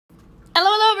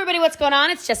Hello, everybody. What's going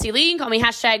on? It's Jessie Lee. Call me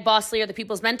 #BossLee or the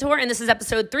People's Mentor. And this is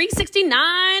episode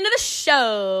 369 of the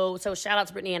show. So shout out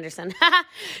to Brittany Anderson.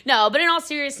 No, but in all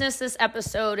seriousness, this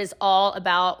episode is all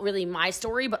about really my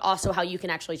story, but also how you can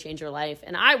actually change your life.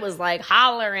 And I was like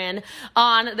hollering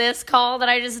on this call that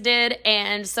I just did.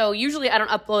 And so usually I don't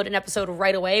upload an episode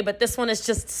right away, but this one is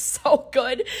just so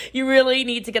good. You really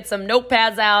need to get some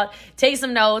notepads out, take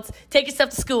some notes, take your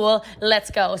stuff to school.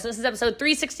 Let's go. So this is episode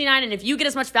 369. And if you get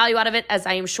as much value out of it as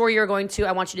I am sure you're going to,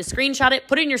 I want you to screenshot it,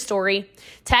 put it in your story,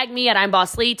 tag me at I'm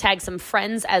Boss Lee, tag some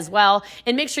friends as well,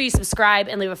 and make sure you subscribe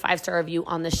and leave a 5-star review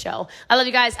on the show. I love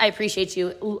you guys. I appreciate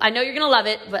you. I know you're going to love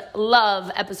it, but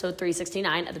love episode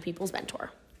 369 of The People's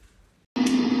Mentor.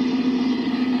 Jessie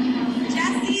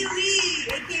Lee,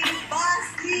 aka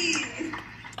Boss Lee.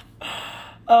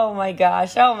 Oh my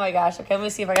gosh. Okay, let me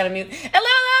see if I got to mute. Hello,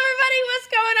 everybody. What's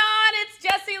going on? It's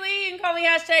Jessie Lee. You can call me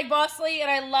 #BossLee.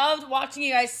 And I loved watching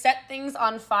you guys set things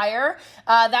on fire.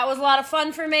 That was a lot of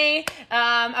fun for me.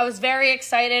 I was very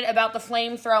excited about the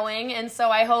flame throwing. And so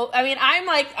I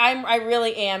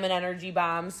really am an energy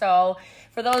bomb. So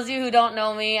for those of you who don't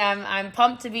know me, I'm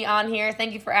pumped to be on here.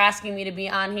 Thank you for asking me to be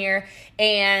on here.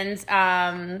 And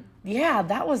yeah,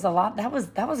 that was a lot. That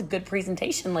was a good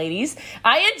presentation, ladies.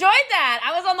 I enjoyed that.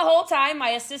 I was on the whole time. My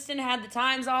assistant had the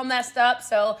times all messed up.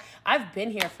 So I've been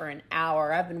here for an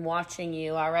hour. I've been watching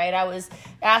you, all right? I was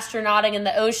astronauting in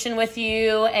the ocean with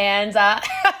you. And I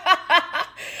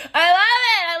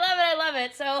love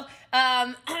it. So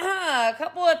a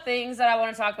couple of things that I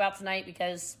want to talk about tonight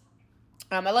because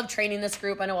I love training this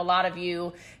group. I know a lot of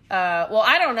you,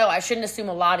 I don't know. I shouldn't assume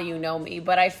a lot of you know me,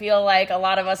 but I feel like a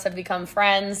lot of us have become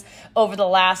friends over the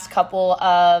last couple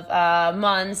of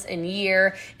months and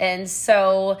year. And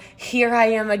so here I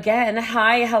am again.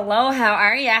 Hi, hello, how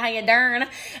are ya? How you doing?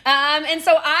 And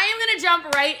so I am going to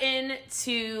jump right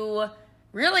into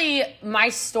really my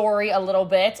story a little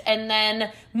bit, and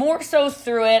then more so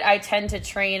through it, I tend to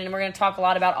train, and we're going to talk a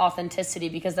lot about authenticity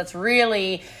because that's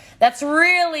really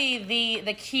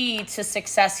the key to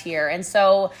success here. And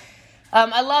so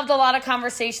I loved a lot of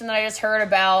conversation that I just heard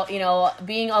about,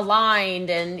 being aligned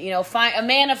and,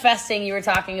 manifesting you were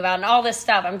talking about and all this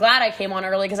stuff. I'm glad I came on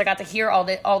early because I got to hear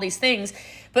all these things.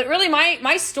 But really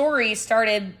my story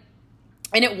started,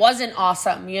 and it wasn't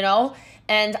awesome,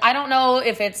 And I don't know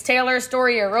if it's Taylor's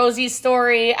story or Rosie's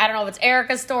story. I don't know if it's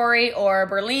Erica's story or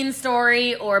Berlene's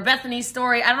story or Bethany's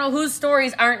story. I don't know whose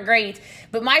stories aren't great,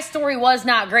 but my story was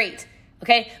not great,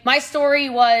 okay? My story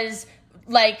was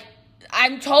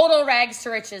I'm total rags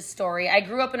to riches story. I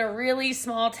grew up in a really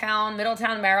small town,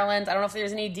 Middletown, Maryland. I don't know if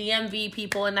there's any DMV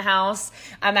people in the house.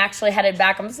 I'm actually headed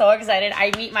back. I'm so excited.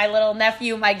 I meet my little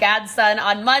nephew, my godson,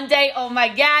 on Monday. Oh my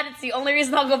God, it's the only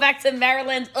reason I'll go back to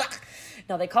Maryland. Ugh.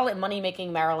 No, they call it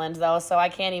money-making Maryland, though, so I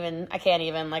can't even,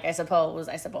 I suppose,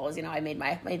 I made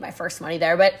my first money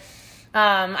there, but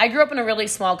I grew up in a really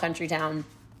small country town,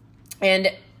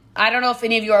 and I don't know if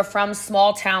any of you are from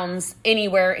small towns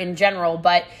anywhere in general,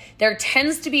 but there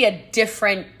tends to be a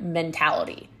different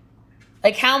mentality.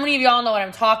 Like, how many of y'all know what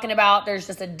I'm talking about? There's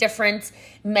just a different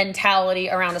mentality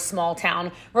around a small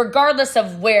town, regardless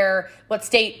of what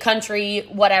state, country,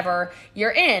 whatever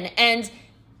you're in, and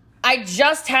I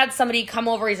just had somebody come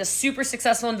over. He's a super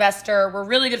successful investor. We're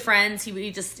really good friends.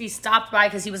 He stopped by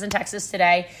because he was in Texas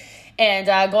today and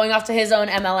going off to his own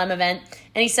MLM event.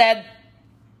 And he said,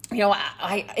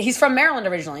 he's from Maryland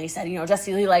originally. He said,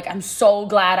 Jessie Lee, I'm so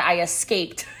glad I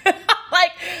escaped.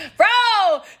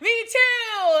 Bro, me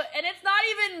too. And it's not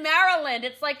even Maryland.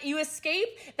 It's like you escape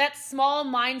that small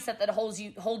mindset that holds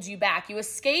you back. You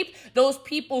escape those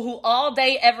people who all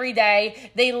day, every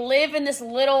day, they live in this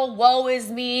little woe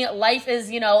is me. Life is,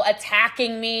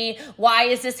 attacking me. Why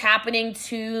is this happening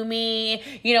to me?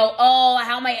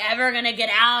 How am I ever going to get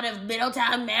out of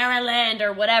Middletown, Maryland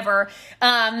or whatever?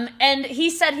 And he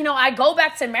said, I go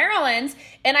back to Maryland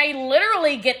and I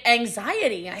literally get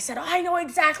anxiety. I said, I know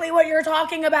exactly what you're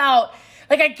talking about.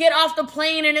 I get off the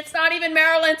plane and it's not even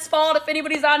Maryland's fault. If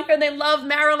anybody's on here and they love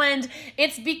Maryland,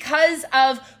 it's because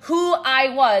of who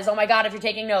I was. Oh my God, if you're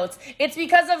taking notes. It's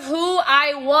because of who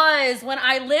I was when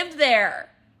I lived there.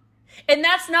 And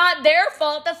that's not their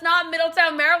fault. That's not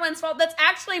Middletown, Maryland's fault. That's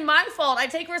actually my fault. I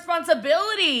take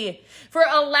responsibility for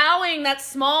allowing that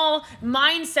small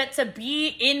mindset to be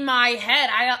in my head.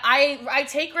 I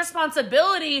take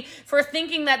responsibility for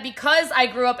thinking that because I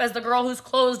grew up as the girl whose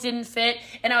clothes didn't fit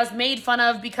and I was made fun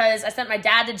of because I sent my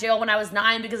dad to jail when I was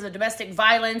 9 because of domestic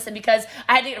violence and because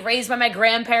I had to get raised by my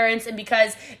grandparents and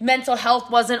because mental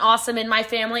health wasn't awesome in my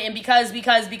family and because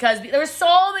there were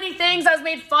so many things I was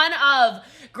made fun of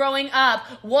growing up,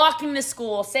 walking to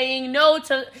school, saying no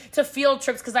to field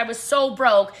trips because I was so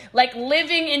broke, like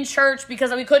living in church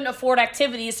because we couldn't afford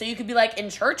activities. So you could be like in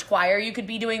church choir, you could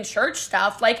be doing church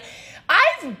stuff. Like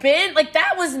I've been like,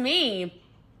 that was me.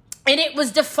 And it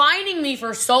was defining me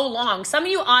for so long. Some of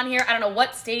you on here, I don't know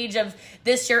what stage of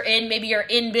this you're in. Maybe you're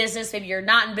in business. Maybe you're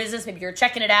not in business. Maybe you're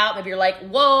checking it out. Maybe you're like,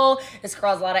 whoa, this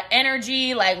girl has a lot of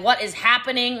energy. Like, what is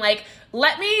happening? Like,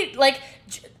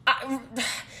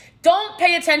 don't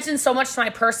pay attention so much to my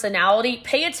personality.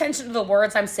 Pay attention to the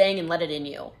words I'm saying and let it in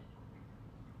you.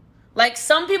 Like,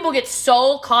 some people get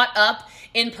so caught up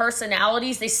in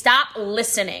personalities, they stop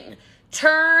listening.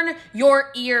 Turn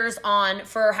your ears on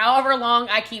for however long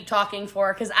I keep talking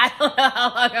for, because I don't know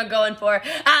how long I'm going for.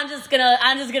 I'm just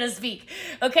gonna speak.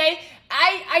 Okay?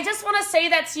 I just want to say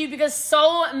that to you because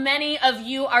so many of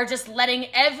you are just letting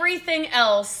everything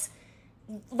else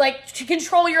like to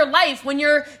control your life when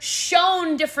you're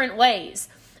shown different ways.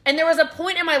 And there was a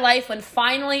point in my life when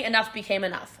finally enough became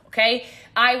enough. Okay,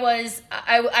 I was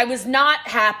not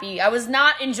happy. I was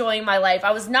not enjoying my life.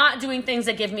 I was not doing things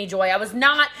that give me joy. I was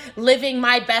not living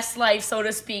my best life, so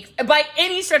to speak, by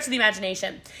any stretch of the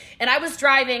imagination. And I was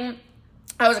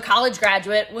a college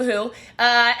graduate, woohoo,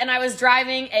 and I was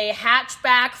driving a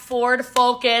hatchback Ford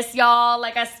Focus, y'all.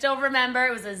 Like, I still remember,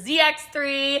 it was a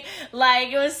ZX3.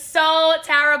 Like, it was so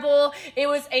terrible. It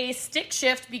was a stick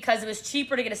shift because it was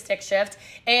cheaper to get a stick shift,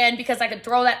 and because I could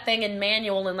throw that thing in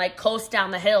manual and, like, coast down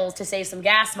the hills to save some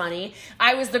gas money.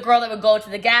 I was the girl that would go to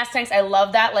the gas tanks. I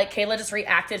love that. Like, Kayla just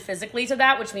reacted physically to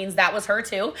that, which means that was her,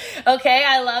 too. Okay,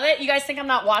 I love it. You guys think I'm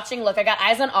not watching? Look, I got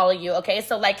eyes on all of you, okay?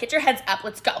 So, like, get your heads up.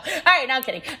 Let's go. All right, now I'm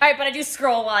kidding. All right, but I do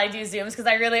scroll while I do Zooms because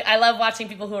I love watching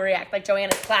people who react. Like,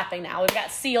 Joanna's clapping now. We've got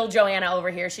Seal Joanna over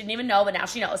here. She didn't even know, but now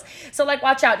she knows. So, like,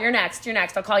 watch out. You're next.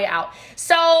 I'll call you out.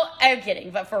 So, I'm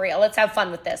kidding, but for real, let's have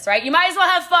fun with this, right? You might as well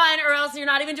have fun or else you're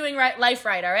not even doing life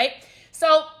right, all right?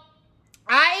 So,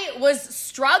 I was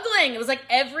struggling. It was like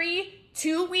every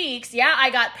 2 weeks, yeah, I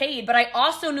got paid, but I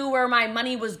also knew where my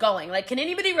money was going. Like, can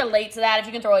anybody relate to that? If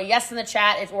you can throw a yes in the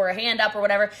chat or a hand up or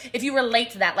whatever, if you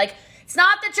relate to that. Like, it's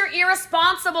not that you're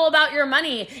irresponsible about your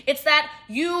money. It's that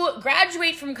you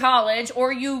graduate from college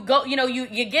or you go,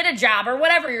 you get a job or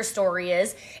whatever your story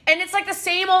is. And it's like the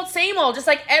same old, just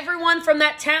like everyone from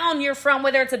that town you're from,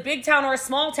 whether it's a big town or a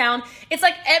small town, it's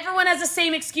like everyone has the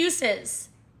same excuses.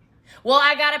 Well,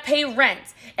 I got to pay rent,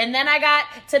 and then I got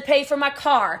to pay for my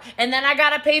car, and then I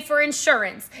got to pay for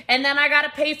insurance, and then I got to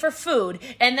pay for food,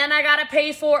 and then I got to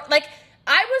pay for, like,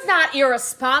 I was not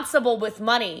irresponsible with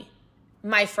money,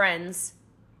 my friends.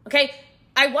 Okay?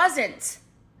 I wasn't.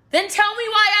 Then tell me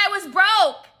why I was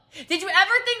broke. Did you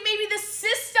ever think maybe the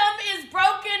system is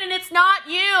broken and it's not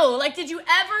you? Like, did you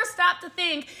ever stop to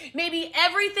think maybe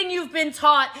everything you've been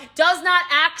taught does not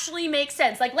actually make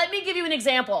sense? Like, let me give you an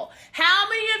example. How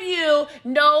many of you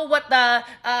know what the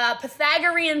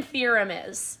Pythagorean theorem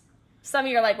is? Some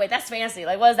of you are like, wait, that's fancy.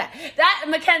 Like, what is that? That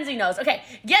Mackenzie knows. Okay,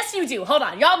 yes, you do. Hold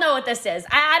on. Y'all know what this is.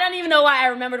 I don't even know why I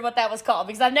remembered what that was called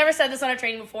because I've never said this on a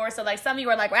training before. So, like, some of you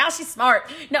are like, wow, she's smart.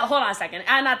 No, hold on a second.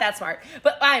 I'm not that smart,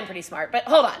 but I'm pretty smart. But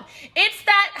hold on. It's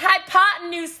that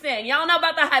hypotenuse thing. Y'all know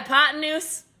about the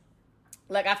hypotenuse?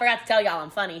 Look, I forgot to tell y'all I'm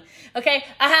funny. Okay,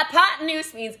 a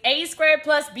hypotenuse means a squared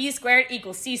plus b squared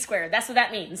equals c squared. That's what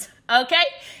that means. Okay?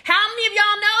 How many of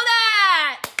y'all know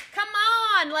that? Come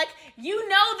on, like, you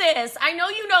know this. I know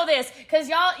you know this because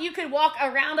y'all, you could walk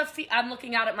around I'm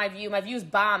looking out at my view. My view's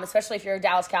bomb, especially if you're a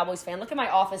Dallas Cowboys fan. Look at my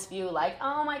office view. Like,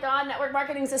 oh my God, network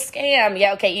marketing's a scam.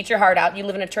 Yeah, okay, eat your heart out. You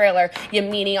live in a trailer. You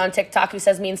meanie on TikTok who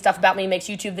says mean stuff about me, makes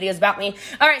YouTube videos about me.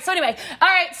 All right, so anyway,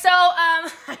 I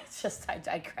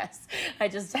digress. I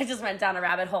just went down a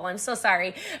rabbit hole. I'm so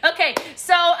sorry. Okay,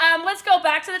 so let's go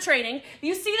back to the training.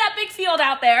 You see that big field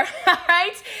out there,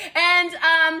 right?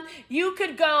 And you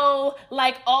could go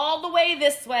like all the way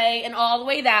this way and all the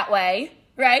way that way,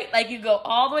 right? Like you go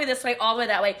all the way this way, all the way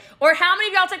that way. Or how many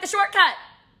of y'all take the shortcut?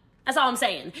 That's all I'm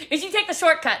saying. Is you take the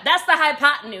shortcut. That's the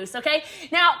hypotenuse, okay?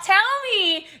 Now, tell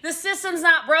me the system's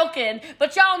not broken,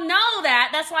 but y'all know that.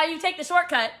 That's why you take the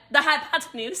shortcut, the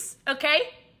hypotenuse, okay?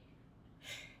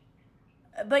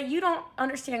 But you don't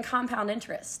understand compound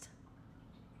interest.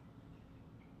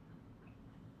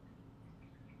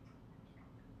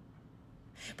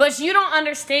 But you don't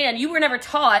understand. You were never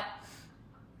taught,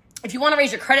 if you want to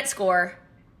raise your credit score,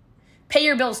 pay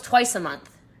your bills twice a month.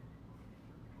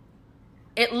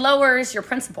 It lowers your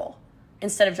principal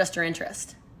instead of just your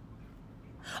interest.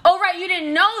 Oh, right, you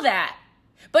didn't know that.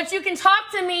 But you can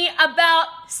talk to me about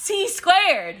C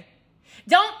squared.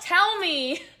 Don't tell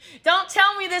me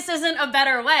this isn't a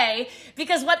better way,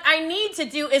 because what I need to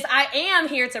do is I am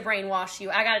here to brainwash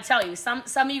you. I got to tell you, some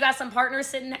of you got some partners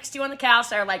sitting next to you on the couch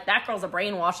that are like, that girl's a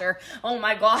brainwasher. Oh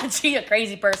my God, she's a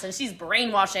crazy person. She's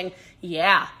brainwashing.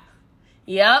 Yeah.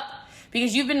 Yep.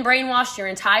 Because you've been brainwashed your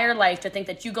entire life to think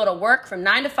that you go to work from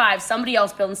 9 to 5, somebody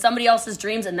else building somebody else's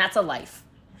dreams, and that's a life.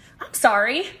 I'm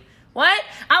sorry. What?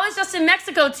 I was just in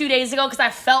Mexico 2 days ago because I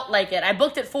felt like it. I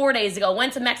booked it 4 days ago,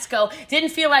 went to Mexico,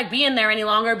 didn't feel like being there any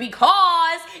longer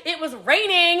because it was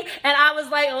raining. And I was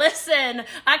like, listen,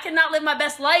 I cannot live my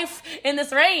best life in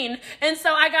this rain. And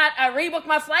so I rebooked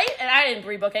my flight, and I didn't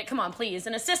rebook it. Come on, please.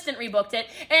 An assistant rebooked it.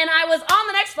 And I was on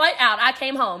the next flight out. I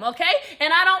came home, okay?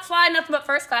 And I don't fly nothing but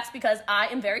first class because I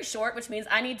am very short, which means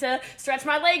I need to stretch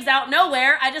my legs out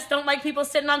nowhere. I just don't like people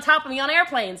sitting on top of me on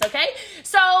airplanes, okay?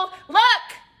 So, look.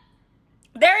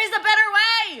 There is a better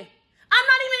way. I'm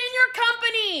not even in your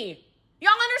company.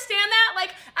 Y'all understand that?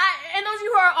 Like, and those of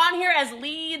you who are on here as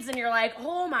leads and you're like,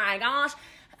 oh my gosh,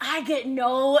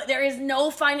 there is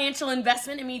no financial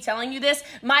investment in me telling you this.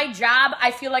 My job,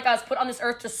 I feel like I was put on this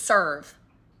earth to serve.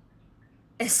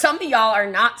 And some of y'all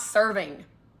are not serving.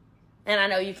 And I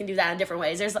know you can do that in different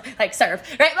ways. There's like serve,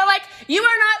 right? But like, you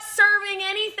are not serving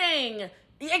anything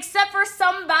except for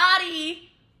somebody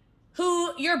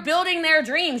who you're building their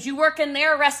dreams. You work in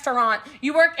their restaurant.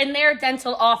 You work in their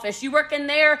dental office. You work in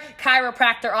their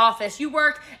chiropractor office. You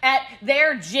work at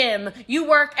their gym. You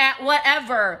work at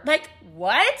whatever. Like,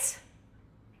 what?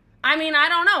 I mean, I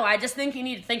don't know. I just think you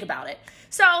need to think about it.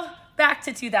 So, back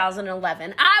to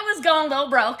 2011. I was going a little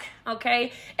broke,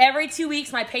 okay? Every 2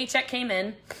 weeks, my paycheck came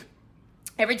in.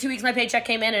 And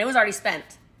it was already spent.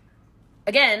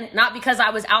 Again, not because I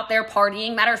was out there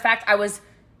partying. Matter of fact,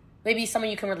 maybe some of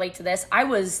you can relate to this. I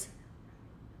was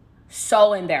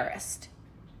so embarrassed.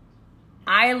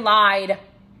 I lied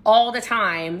all the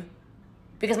time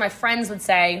because my friends would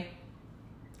say,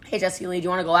 hey, Jessie Lee, do you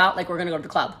want to go out? Like, we're going to go to the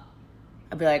club.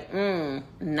 I'd be like,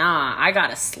 nah, I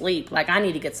got to sleep. Like, I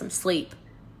need to get some sleep.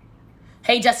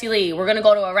 Hey, Jessie Lee, we're going to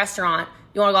go to a restaurant.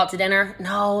 You want to go out to dinner?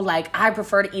 No, like, I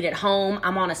prefer to eat at home.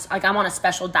 I'm on a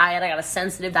special diet. I got a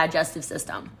sensitive digestive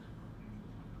system.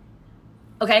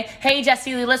 Okay, hey,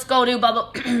 Jessie Lee, let's go do blah,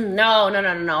 blah. No.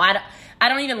 I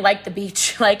don't even like the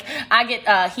beach. Like, I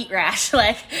get heat rash.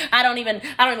 Like, I don't even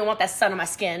want that sun on my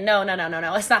skin. No.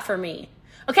 It's not for me.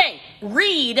 Okay,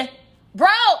 Reed broke.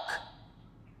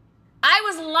 I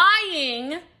was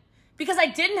lying because I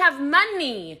didn't have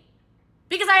money.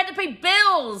 Because I had to pay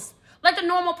bills. Like a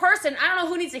normal person. I don't know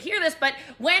who needs to hear this, but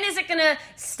when is it going to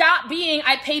stop being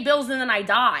I pay bills and then I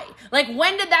die? Like,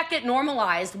 when did that get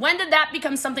normalized? When did that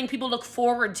become something people look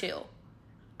forward to?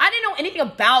 I didn't know anything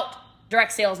about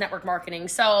direct sales network marketing,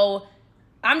 so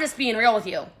I'm just being real with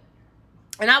you.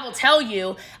 And I will tell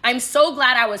you, I'm so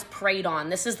glad I was preyed on.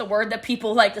 This is the word that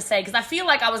people like to say, because I feel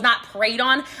like I was not preyed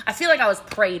on. I feel like I was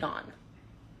preyed on.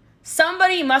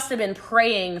 Somebody must have been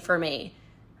praying for me.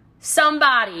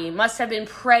 Somebody must have been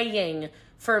praying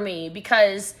for me,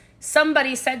 because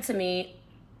somebody said to me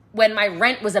when my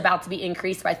rent was about to be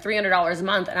increased by $300 a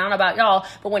month, and I don't know about y'all,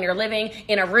 but when you're living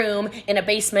in a room, in a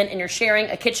basement, and you're sharing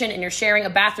a kitchen, and you're sharing a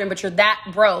bathroom, but you're that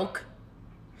broke,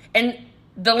 and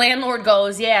the landlord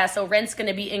goes, yeah, so rent's going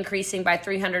to be increasing by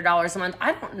 $300 a month.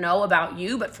 I don't know about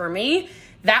you, but for me,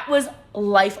 that was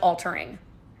life altering.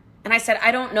 And I said,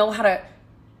 I don't know how to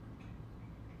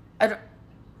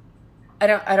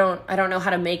know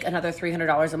how to make another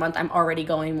 $300 a month. I'm already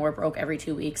going more broke every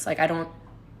 2 weeks. Like, I don't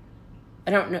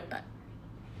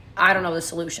know the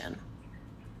solution.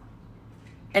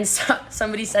 And so,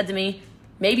 somebody said to me,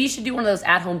 maybe you should do one of those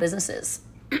at-home businesses.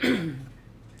 And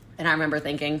I remember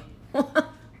thinking,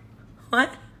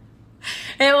 what?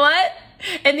 And what?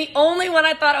 And the only one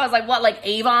I thought, I was like, what, like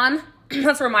Avon?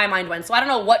 That's where my mind went. So I don't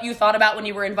know what you thought about when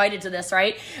you were invited to this,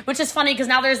 right? Which is funny because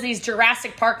now there's these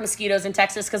Jurassic Park mosquitoes in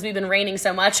Texas because we've been raining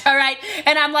so much, all right?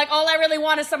 And I'm like, all I really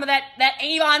want is some of that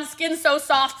Avon Skin So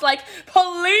Soft. Like,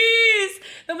 please,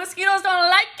 the mosquitoes don't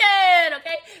like it,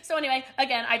 okay? So anyway,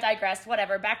 again, I digressed.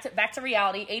 Whatever. Back to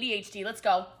reality. ADHD. Let's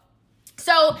go.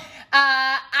 So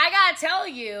I gotta tell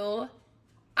you,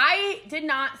 I did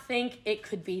not think it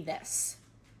could be this.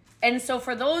 And so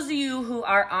for those of you who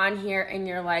are on here and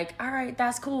you're like, all right,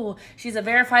 that's cool. She's a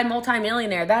verified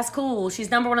multimillionaire. That's cool. She's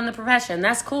number one in the profession.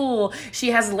 That's cool. She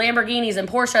has Lamborghinis and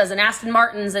Porsches and Aston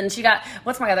Martins, and she got,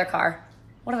 what's my other car?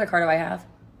 What other car do I have?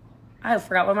 I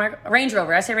forgot what my, Range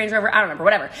Rover. I say Range Rover. I don't remember.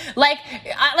 Whatever. Like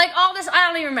all this, I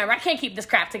don't even remember. I can't keep this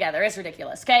crap together. It's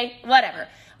ridiculous. Okay? Whatever.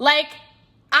 Like,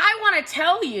 I want to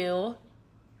tell you,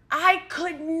 I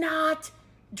could not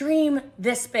dream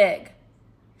this big.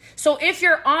 So if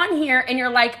you're on here and you're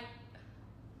like,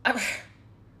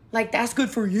 Like, that's good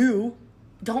for you.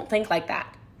 Don't think like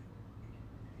that.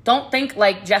 Don't think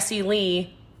like Jessie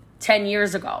Lee 10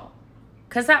 years ago,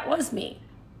 because that was me.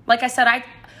 Like I said,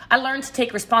 I learned to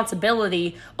take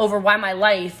responsibility over why my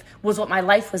life was what my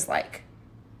life was like.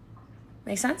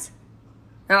 Make sense?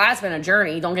 Now, that's been a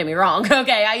journey, don't get me wrong.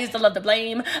 Okay, I used to love to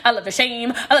blame, I love to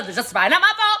shame, I love to justify. Not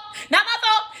my fault, not my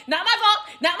fault, not my fault,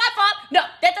 not my fault. No.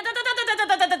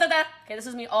 Okay, this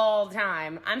is me all the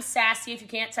time. I'm sassy if you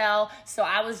can't tell. So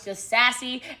I was just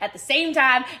sassy at the same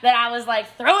time that I was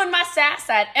like throwing my sass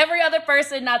at every other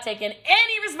person, not taking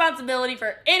any responsibility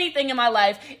for anything in my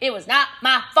life. It was not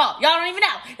my fault. Y'all don't even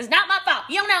know. It's not my fault.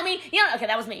 You don't know me. You don't. Okay,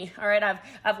 that was me. All right,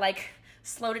 I've like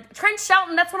slowed it. Trent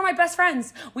Shelton, that's one of my best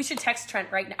friends. We should text Trent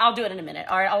right now. I'll do it in a minute.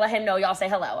 All right, I'll let him know. Y'all say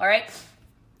hello. All right.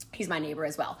 He's my neighbor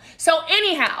as well. So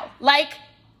anyhow, like,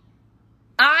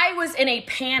 I was in a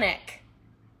panic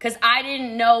because I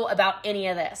didn't know about any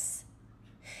of this.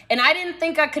 And I didn't even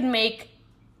think I could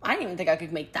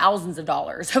make thousands of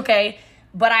dollars, okay?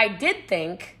 But I did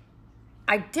think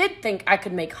I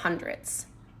could make hundreds.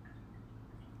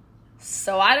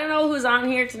 So I don't know who's on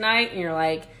here tonight and you're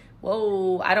like,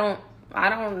 whoa, I don't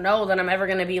know that I'm ever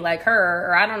going to be like her,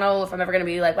 or I don't know if I'm ever going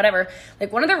to be like whatever.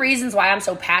 Like, one of the reasons why I'm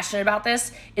so passionate about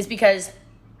this is because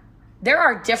there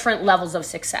are different levels of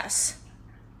success.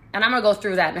 And I'm going to go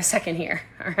through that in a second here,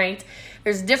 all right?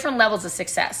 There's different levels of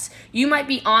success. You might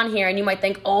be on here and you might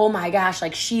think, oh my gosh,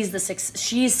 like she's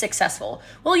successful.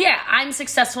 Well, yeah, I'm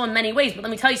successful in many ways, but let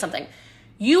me tell you something.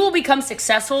 You will become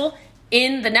successful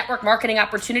in the network marketing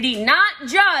opportunity, not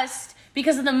just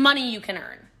because of the money you can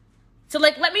earn. So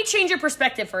like, let me change your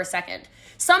perspective for a second.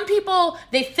 Some people,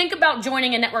 they think about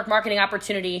joining a network marketing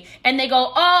opportunity and they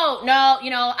go, oh,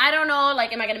 no, I don't know,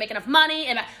 like, am I going to make enough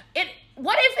money?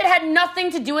 What if it had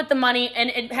nothing to do with the money and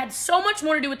it had so much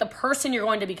more to do with the person you're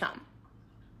going to become?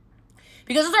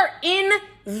 Because those are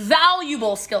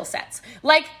invaluable skill sets.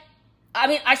 Like, I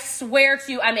mean, I swear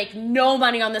to you, I make no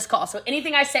money on this call. So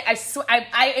anything I say,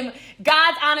 I am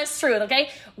God's honest truth, okay?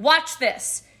 Watch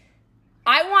this.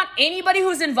 I want anybody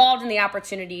who's involved in the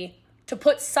opportunity to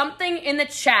put something in the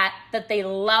chat that they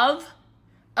love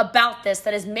about this,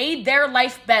 that has made their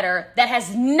life better, that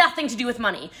has nothing to do with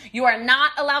money. You are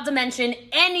not allowed to mention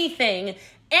anything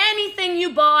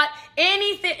you bought,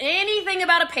 anything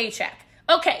about a paycheck.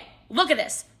 Okay, look at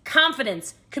this.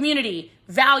 Confidence, community,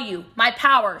 value, my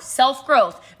power,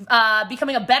 self-growth,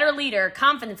 becoming a better leader,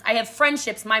 confidence. I have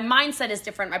friendships. My mindset is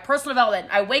different. My personal development.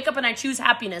 I wake up and I choose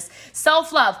happiness.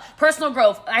 Self-love, personal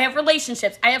growth. I have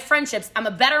relationships. I have friendships. I'm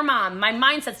a better mom. My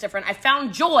mindset's different. I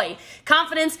found joy,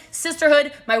 confidence,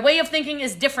 sisterhood. My way of thinking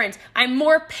is different. I'm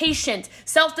more patient.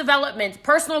 Self-development,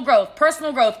 personal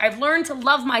growth. I've learned to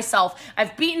love myself.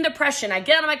 I've beaten depression. I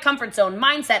get out of my comfort zone.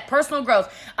 Mindset, personal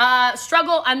growth.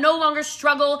 Struggle. I'm no longer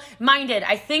struggle-minded.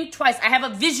 I think twice. I have a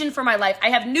vision for my life.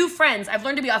 I have new friends. I've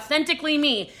learned to be authentically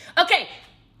me. Okay,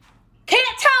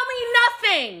 can't tell me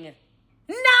nothing.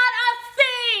 Not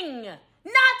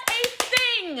a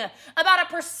thing about a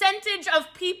percentage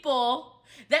of people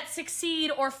that succeed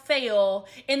or fail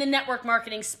in the network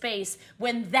marketing space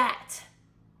when that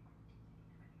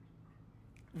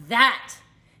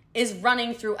is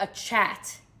running through a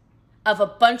chat of a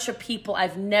bunch of people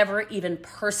I've never even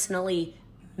personally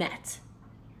met.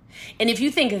 And if you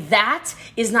think that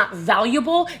is not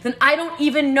valuable, then I don't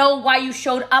even know why you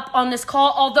showed up on this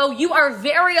call, although you are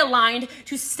very aligned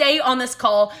to stay on this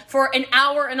call for an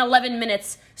hour and 11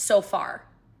 minutes so far.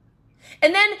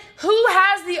 And then who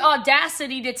has the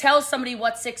audacity to tell somebody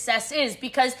what success is?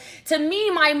 Because to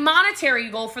me, my monetary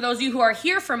goal, for those of you who are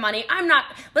here for money,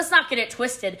 let's not get it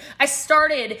twisted. I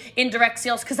started in direct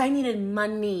sales because I needed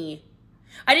money.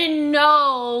 I didn't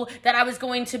know that I was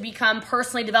going to become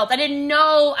personally developed. I didn't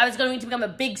know I was going to become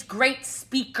a great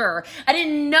speaker. I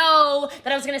didn't know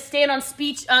that I was going to stand on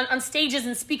stages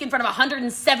and speak in front of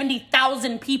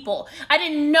 170,000 people. I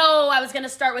didn't know I was going to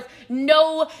start with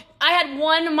I had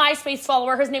one MySpace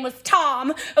follower. His name was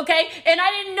Tom, okay? And I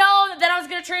didn't know that I was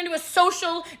going to turn into a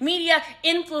social media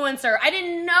influencer. I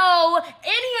didn't know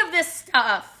any of this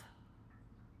stuff.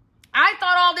 I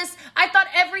thought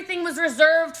everything was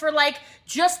reserved for like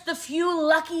just the few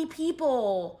lucky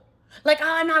people. Like,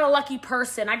 I'm not a lucky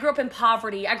person. I grew up in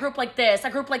poverty. I grew up like this. I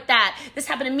grew up like that. This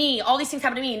happened to me. All these things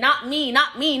happened to me. Not me.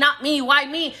 Why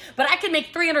me? But I could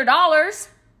make $300.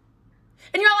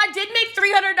 And y'all, I did make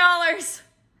 $300.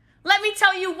 Let me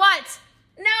tell you what.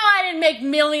 No, I didn't make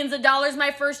millions of dollars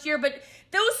my first year, but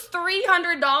those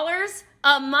 $300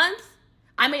 a month,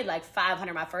 I made like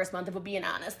 $500 my first month, if we're being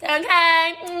honest. Okay,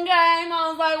 I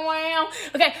was like, wow.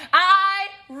 Okay, I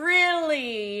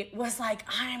really was like,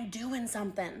 I'm doing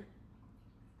something.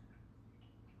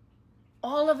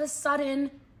 all of a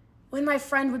sudden, when my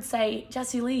friend would say,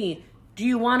 Jessie Lee, do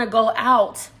you want to go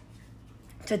out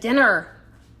to dinner?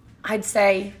 I'd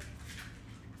say,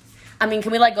 I mean,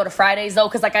 can we like go to Fridays though?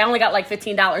 Cause like I only got like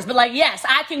 $15, but like, yes,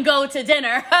 I can go to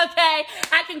dinner. Okay.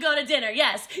 I can go to dinner.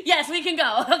 Yes, we can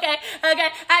go. Okay.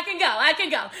 I can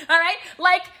go. All right.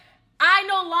 Like I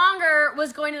no longer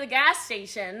was going to the gas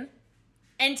station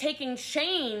and taking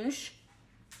change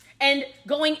and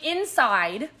going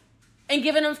inside and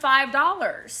giving them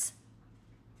 $5.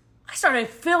 I started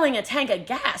filling a tank of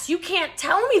gas. You can't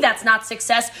tell me that's not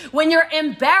success when you're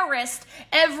embarrassed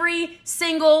every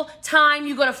single time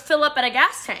you go to fill up at a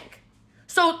gas tank.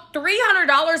 So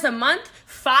 $300 a month,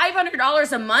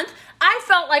 $500 a month, I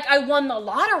felt like I won the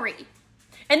lottery.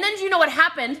 And then do you know what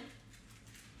happened?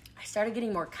 I started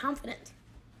getting more confident.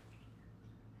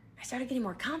 Because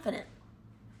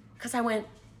I went,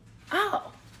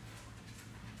 oh,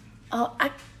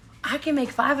 I can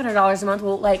make $500 a month.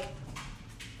 Well, like,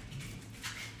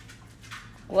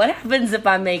 what happens if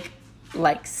I make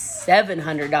like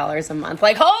 $700 a month?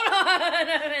 Like, hold on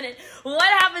a minute. What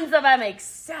happens if I make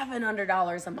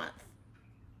 $700 a month?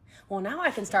 Well, now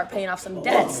I can start paying off some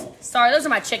debts. Sorry, those are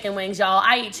my chicken wings, y'all.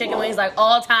 I eat chicken wings like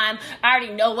all the time. I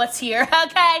already know what's here,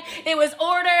 okay? It was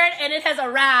ordered and it has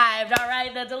arrived, all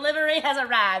right? The delivery has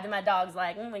arrived. And my dog's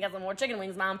like, we got some more chicken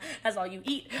wings, Mom. That's all you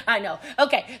eat. I know.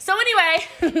 Okay, so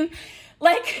anyway,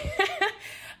 like...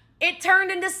 it turned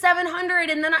into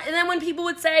 700. And then when people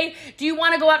would say, do you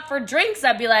want to go out for drinks?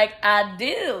 I'd be like, I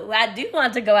do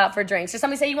want to go out for drinks. Or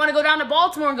somebody say, you want to go down to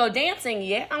Baltimore and go dancing?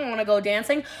 Yeah, I want to go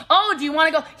dancing. Oh, do you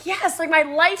want to go? Yes, like my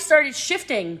life started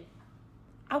shifting.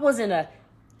 I wasn't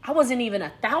even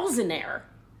a thousandaire,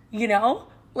 you know?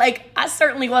 Like I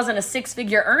certainly wasn't a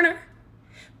six-figure earner.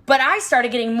 But I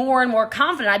started getting more and more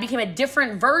confident. I became a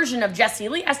different version of Jessie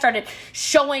Lee. I started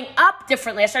showing up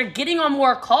differently. I started getting on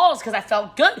more calls because I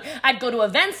felt good. I'd go to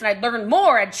events and I'd learn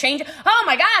more. I'd change. Oh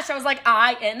my gosh. I was like,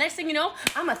 and next thing you know,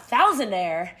 I'm a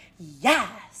thousandaire.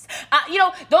 Yes.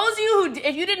 Those of you who,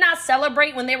 if you did not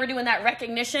celebrate when they were doing that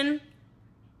recognition,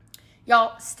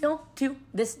 y'all still to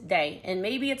this day. And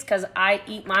maybe it's because I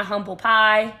eat my humble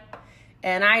pie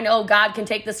and I know God can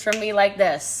take this from me like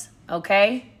this.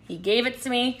 Okay. He gave it to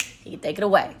me. He can take it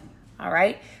away. All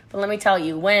right? But let me tell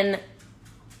you, when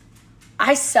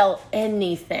I sell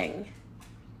anything,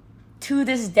 to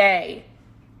this day,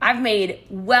 I've made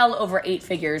well over 8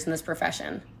 figures in this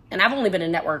profession. And I've only been a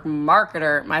network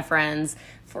marketer, my friends,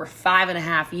 for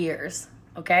 5.5 years.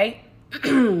 Okay?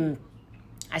 I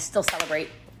still celebrate.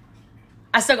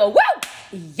 I still go, woo!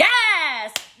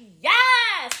 Yes!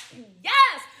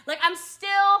 Like I'm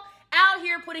still out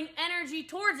here putting energy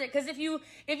towards it. Because if you're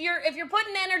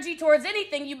putting energy towards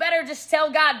anything, you better just tell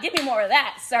God, give me more of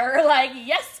that, sir. Like,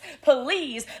 yes,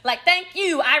 please. Like, thank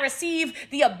you. I receive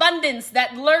the abundance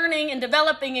that learning and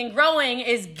developing and growing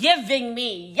is giving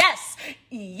me. Yes.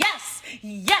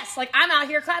 Like, I'm out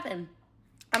here clapping.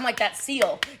 I'm like that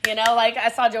seal, like I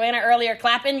saw Joanna earlier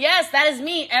clapping. Yes, that is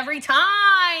me every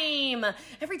time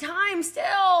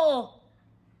still.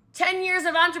 10 years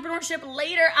of entrepreneurship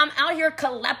later, I'm out here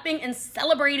clapping and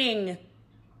celebrating.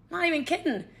 Not even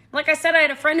kidding. Like I said, I had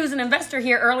a friend who's an investor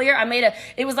here earlier.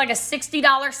 It was like a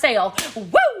 $60 sale.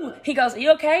 Woo! He goes, are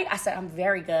you okay? I said, I'm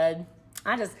very good.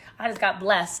 I just got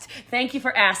blessed. Thank you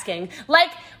for asking.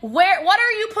 Like, what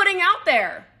are you putting out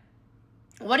there?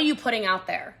 What are you putting out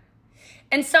there?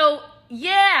 And so,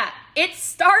 yeah, it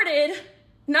started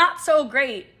not so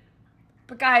great.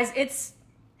 But guys, it's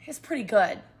pretty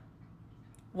good.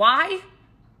 Why?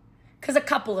 Because a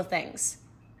couple of things.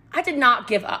 I did not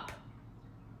give up.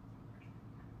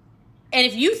 And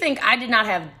if you think I did not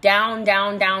have downs,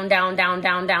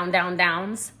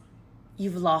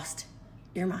 you've lost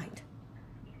your mind.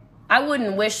 I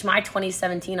wouldn't wish my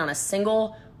 2017 on a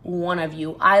single one of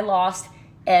you. I lost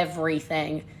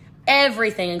everything.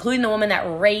 Everything, including the woman that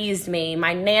raised me.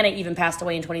 My Nana even passed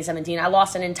away in 2017. I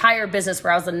lost an entire business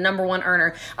where I was the number one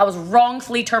earner. I was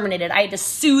wrongfully terminated. I had to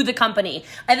sue the company.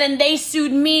 And then they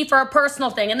sued me for a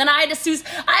personal thing. And then I had to sue.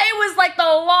 I was like the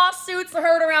lawsuits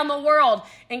heard around the world.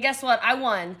 And guess what? I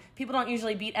won. People don't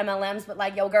usually beat MLMs, but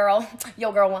like, yo girl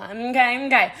won.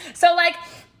 Okay. So like,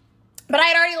 but I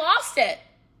had already lost it.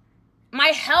 My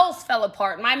health fell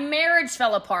apart. My marriage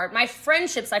fell apart. My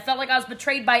friendships, I felt like I was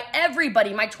betrayed by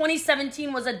everybody. My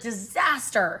 2017 was a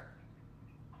disaster.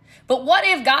 But what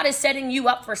if God is setting you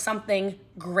up for something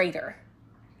greater?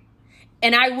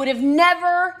 And I would have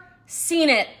never seen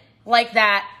it like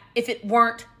that if it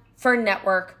weren't for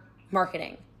network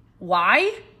marketing.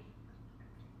 Why?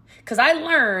 Because I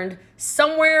learned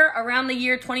somewhere around the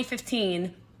year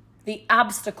 2015, the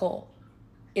obstacle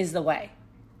is the way.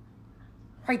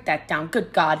 Write that down.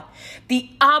 Good God. The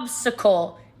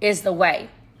obstacle is the way.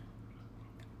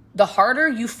 The harder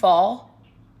you fall,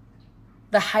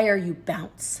 the higher you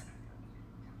bounce.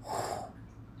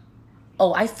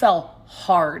 Oh, I fell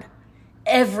hard.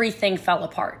 Everything fell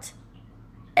apart.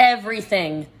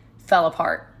 Everything fell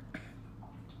apart.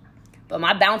 But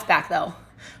my bounce back, though.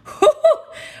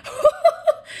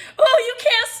 Oh, you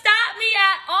can't stop me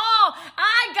at all.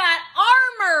 I got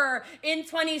armor in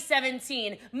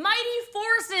 2017. Mighty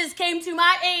forces came to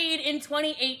my aid in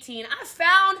 2018. I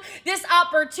found this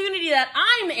opportunity that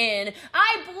I'm in.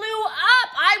 I blew up.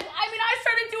 I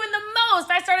started doing the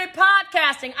most. I started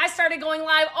podcasting. I started going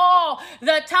live all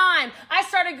the time. I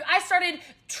started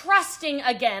trusting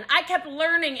again. I kept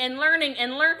learning and learning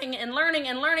and learning and learning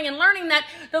and learning and learning that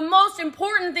the most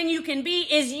important thing you can be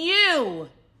is you.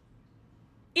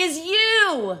 Is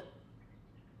you.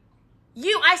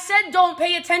 I said don't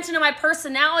pay attention to my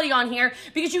personality on here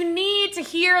because you need to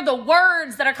hear the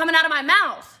words that are coming out of my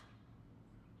mouth.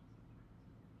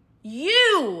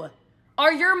 You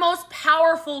are your most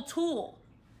powerful tool.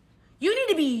 You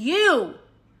need to be you,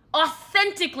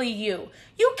 authentically you.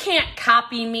 You can't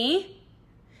copy me.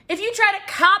 If you try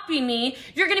to copy me,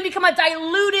 you're going to become a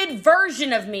diluted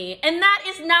version of me, and that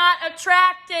is not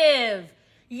attractive.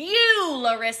 You,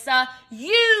 Larissa,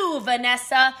 you,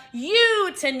 Vanessa,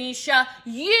 you, Tanisha,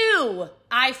 you,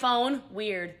 iPhone,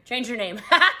 weird, change your name.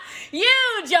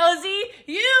 You, Josie,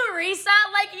 you, Risa,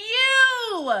 like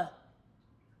you.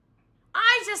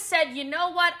 I just said, you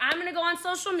know what? I'm going to go on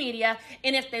social media,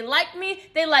 and if they like me,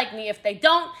 they like me. If they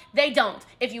don't, they don't.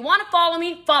 If you want to follow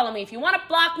me, follow me. If you want to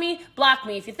block me, block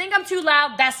me. If you think I'm too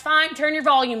loud, that's fine. Turn your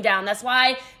volume down. That's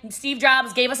why Steve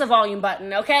Jobs gave us a volume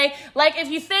button, okay? Like, if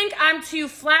you think I'm too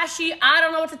flashy, I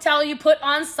don't know what to tell you. Put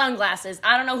on sunglasses.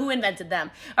 I don't know who invented them,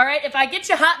 all right? If I get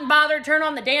you hot and bothered, turn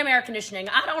on the damn air conditioning.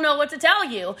 I don't know what to tell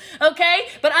you, okay?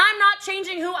 But I'm not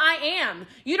changing who I am.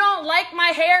 You don't like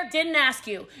my hair? Didn't ask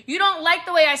you. You don't like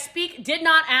the way I speak? Did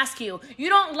not ask you. You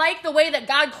don't like the way that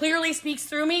God clearly speaks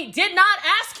through me? Did not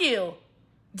ask you.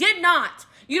 Did not.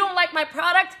 You don't like my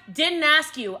product? Didn't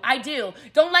ask you. I do.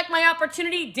 Don't like my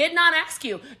opportunity? Did not ask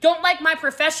you. Don't like my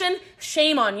profession?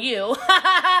 Shame on you.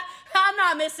 I'm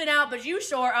not missing out, but you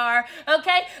sure are.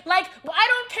 Okay? Like, I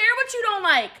don't care what you don't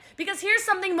like. Because here's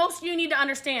something most of you need to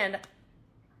understand.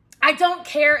 I don't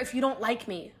care if you don't like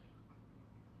me.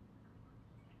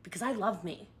 Because I love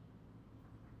me.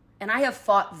 And I have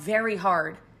fought very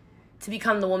hard to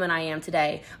become the woman I am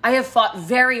today. I have fought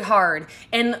very hard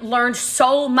and learned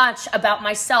so much about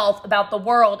myself, about the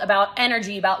world, about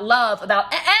energy, about love,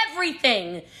 about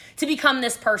everything to become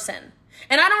this person.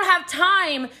 And I don't have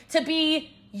time to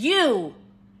be you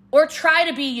or try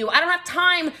to be you. I don't have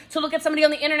time to look at somebody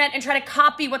on the internet and try to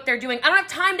copy what they're doing. I don't have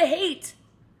time to hate.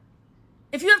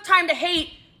 If you have time to hate,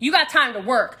 you got time to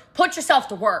work. Put yourself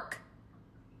to work.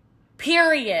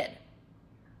 Period.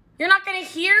 You're not going to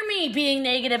hear me being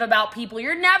negative about people.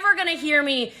 You're never going to hear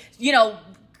me,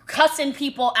 cussing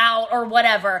people out or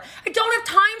whatever. I don't have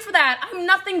time for that. I'm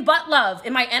nothing but love.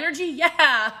 Am I energy?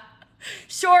 Yeah,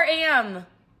 sure am.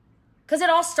 Because it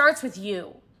all starts with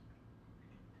you.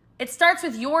 It starts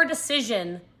with your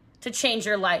decision to change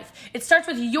your life. It starts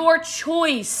with your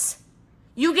choice.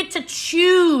 You get to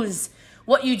choose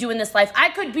what you do in this life. I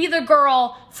could be the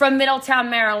girl from Middletown,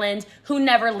 Maryland, who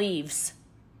never leaves.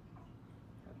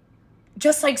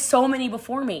 Just like so many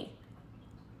before me.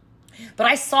 But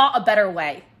I saw a better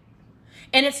way.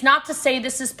 And it's not to say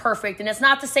this is perfect. And it's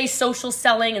not to say social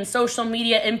selling and social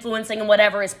media influencing and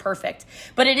whatever is perfect.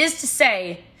 But it is to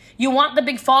say, you want the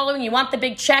big following, you want the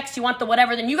big checks, you want the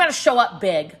whatever, then you got to show up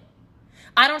big.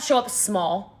 I don't show up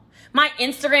small. My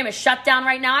Instagram is shut down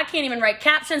right now. I can't even write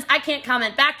captions. I can't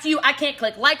comment back to you. I can't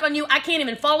click like on you. I can't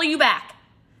even follow you back.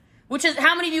 Which is,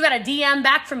 how many of you got a DM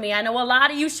back from me? I know a lot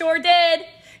of you sure did.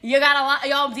 You got a lot,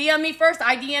 y'all DM me first.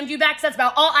 I DM'd you back. So that's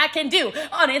about all I can do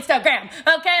on Instagram.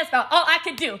 Okay, that's about all I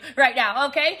can do right now.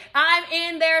 Okay, I'm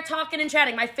in there talking and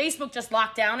chatting. My Facebook just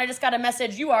locked down. I just got a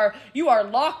message. You are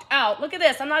locked out. Look at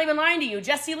this. I'm not even lying to you.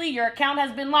 Jesse Lee, your account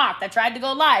has been locked. I tried to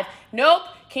go live. Nope,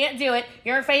 can't do it.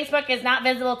 Your Facebook is not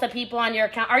visible to people on your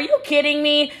account. Are you kidding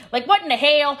me? Like, what in the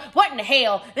hell? What in the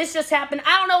hell? This just happened.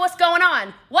 I don't know what's going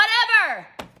on. Whatever.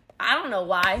 I don't know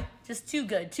why. Just too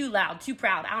good, too loud, too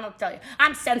proud. I don't know what to tell you.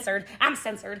 I'm censored.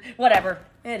 Whatever.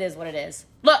 It is what it is.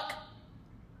 Look.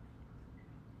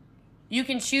 You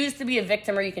can choose to be a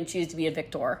victim or you can choose to be a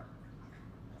victor.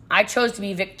 I chose to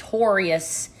be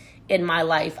victorious in my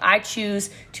life. I choose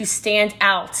to stand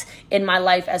out in my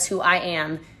life as who I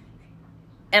am.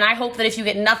 And I hope that if you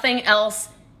get nothing else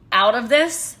out of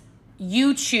this,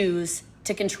 you choose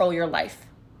to control your life.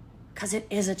 Because it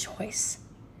is a choice.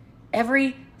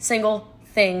 Every single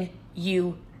thing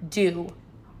you do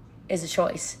is a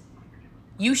choice.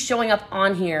 You showing up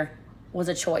on here was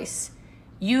a choice.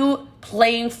 You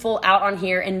playing full out on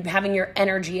here and having your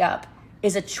energy up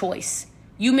is a choice.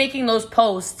 You making those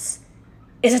posts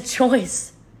is a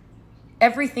choice.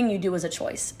 Everything you do is a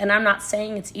choice. And I'm not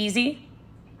saying it's easy,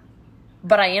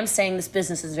 but I am saying this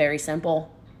business is very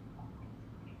simple.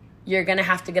 You're going to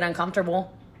have to get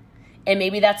uncomfortable. And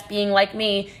maybe that's being like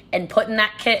me and putting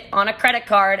that kit on a credit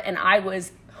card. And I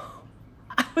was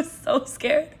so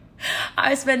scared.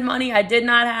 I spent money I did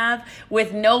not have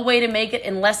with no way to make it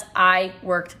unless I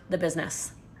worked the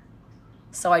business.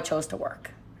 So I chose to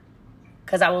work.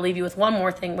 Because I will leave you with one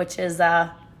more thing, which is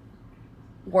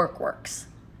work works.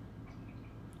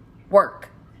 Work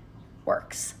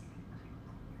works.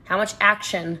 How much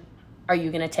action are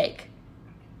you going to take?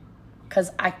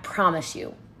 Because I promise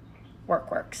you,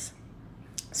 work works.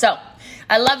 So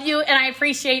I love you and I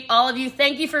appreciate all of you.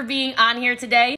 Thank you for being on here today.